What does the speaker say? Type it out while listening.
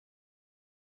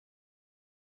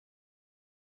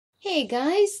Hey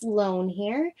guys, Lone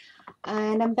here,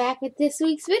 and I'm back with this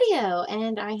week's video,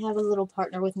 and I have a little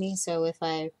partner with me, so if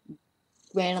I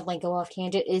randomly go off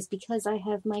tangent, is because I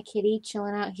have my kitty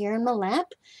chilling out here in my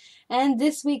lap, and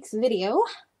this week's video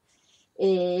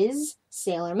is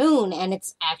Sailor Moon, and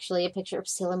it's actually a picture of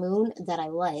Sailor Moon that I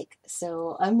like,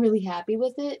 so I'm really happy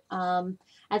with it.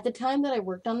 At the time that I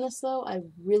worked on this, though, I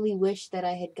really wish that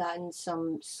I had gotten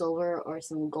some silver or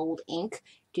some gold ink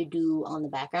to do on the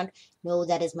background. No,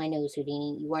 that is my nose,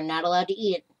 Houdini. You are not allowed to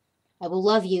eat it. I will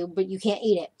love you, but you can't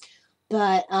eat it.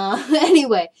 But,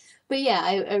 anyway. But yeah,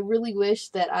 I really wish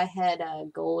that I had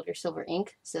gold or silver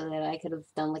ink so that I could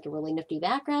have done like a really nifty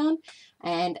background.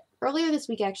 And earlier this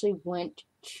week I actually went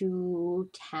to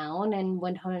town and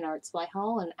went on an art supply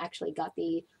haul and actually got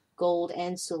the gold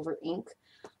and silver ink.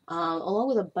 Along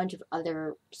with a bunch of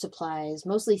other supplies,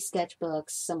 mostly sketchbooks,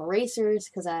 some erasers,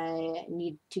 because I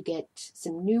need to get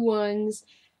some new ones,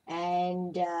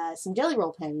 and some Jelly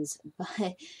Roll pens,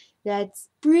 but that's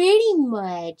pretty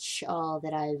much all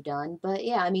that I've done. But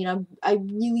yeah, I mean,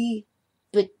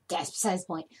 but that's besides the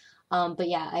point. But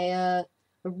yeah, I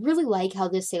really like how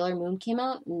this Sailor Moon came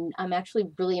out, and I'm actually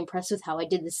really impressed with how I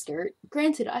did the skirt.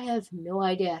 Granted, I have no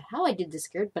idea how I did the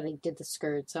skirt, but I did the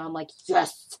skirt, so I'm like,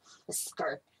 yes, a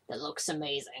skirt that looks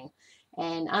amazing.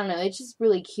 And I don't know, it's just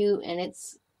really cute, and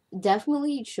it's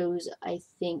definitely shows, I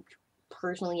think,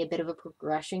 personally, a bit of a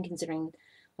progression, considering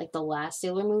like the last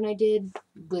Sailor Moon I did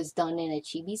was done in a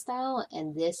chibi style,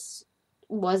 and this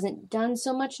wasn't done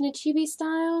so much in a chibi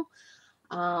style.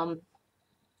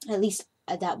 At least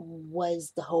that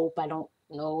was the hope. I don't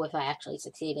know if I actually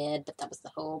succeeded, but that was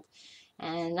the hope.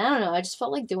 And I don't know, I just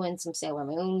felt like doing some Sailor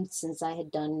Moon since I had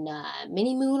done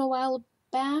Mini Moon a while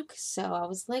back, so I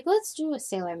was like, let's do a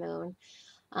Sailor Moon.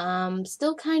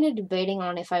 Still kind of debating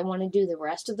on if I want to do the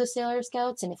rest of the Sailor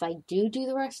Scouts, and if I do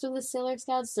the rest of the Sailor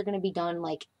Scouts, they're going to be done,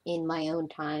 like, in my own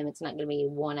time. It's not going to be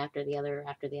one after the other,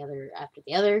 after the other, after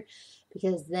the other,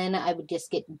 because then I would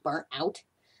just get burnt out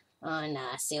on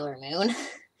Sailor Moon.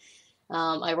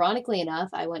 Ironically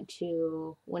enough,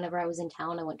 whenever I was in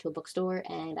town, I went to a bookstore,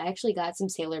 and I actually got some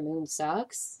Sailor Moon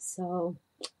socks, so,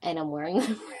 and I'm wearing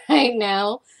them right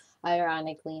now,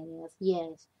 ironically enough,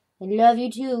 yes. I love you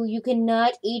too. You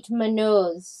cannot eat my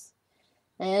nose.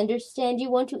 I understand you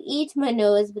want to eat my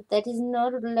nose, but that is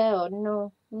not allowed.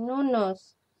 No, no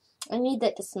nose. I need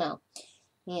that to smell.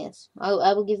 Yes, I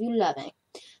will give you loving.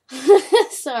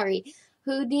 Sorry.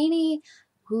 Houdini,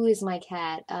 who is my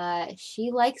cat,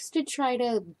 she likes to try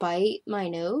to bite my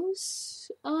nose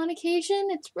on occasion.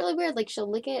 It's really weird. Like, she'll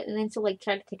lick it, and then she'll, like,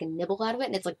 try to take a nibble out of it,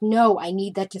 and it's like, no, I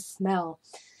need that to smell.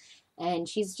 And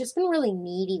she's just been really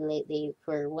needy lately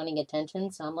for wanting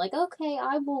attention. So I'm like, okay,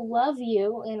 I will love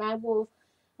you, and I will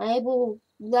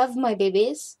love my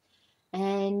babies.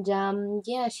 And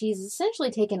yeah, she's essentially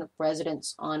taken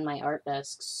residence on my art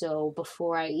desk. So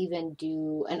before I even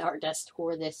do an art desk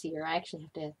tour this year, I actually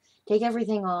have to take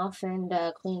everything off and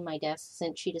clean my desk,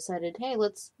 since she decided, hey,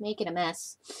 let's make it a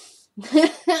mess.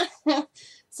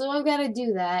 So I've got to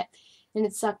do that. And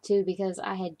it sucked too, because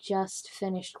I had just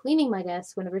finished cleaning my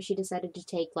desk whenever she decided to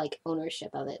take, like, ownership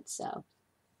of it, so.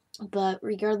 But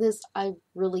regardless, I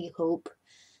really hope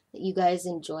that you guys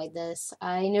enjoyed this.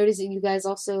 I noticed that you guys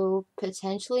also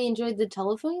potentially enjoyed the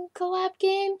telephone collab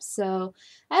game, so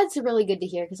that's really good to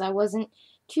hear, because I wasn't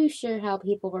too sure how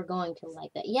people were going to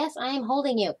like that. Yes, I am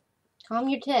holding you. Calm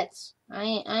your tits.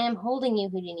 I am holding you,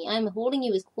 Houdini. I am holding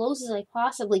you as close as I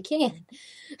possibly can.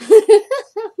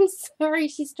 I'm sorry,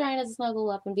 she's trying to snuggle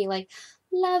up and be like,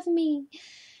 love me.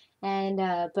 And,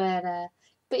 but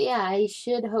yeah, I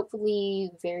should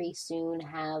hopefully very soon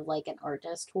have, like, an art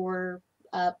desk tour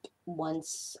up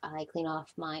once I clean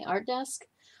off my art desk.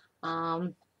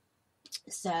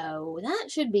 So that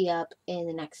should be up in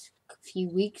the next few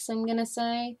weeks, I'm gonna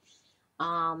say.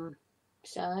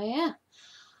 So yeah.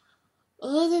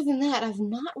 Other than that, I've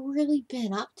not really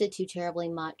been up to too terribly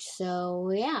much, so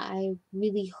yeah, I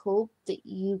really hope that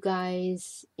you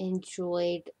guys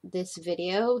enjoyed this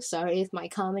video. Sorry if my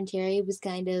commentary was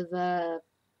kind of,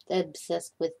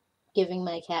 obsessed with giving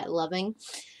my cat loving,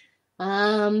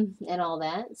 and all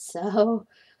that, so,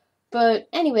 but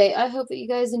anyway, I hope that you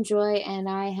guys enjoy, and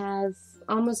I have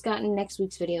almost gotten next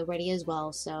week's video ready as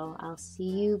well, so I'll see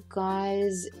you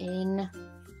guys in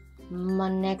my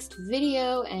next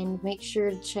video, and make sure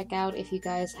to check out, if you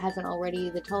guys haven't already,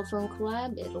 the telephone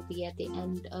collab. It'll be at the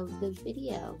end of the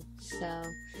video, so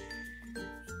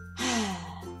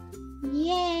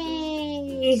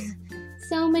yay,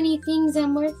 so many things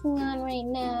I'm working on right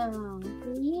now.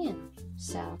 Yeah,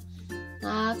 so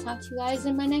I'll talk to you guys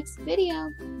in my next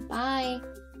video. Bye.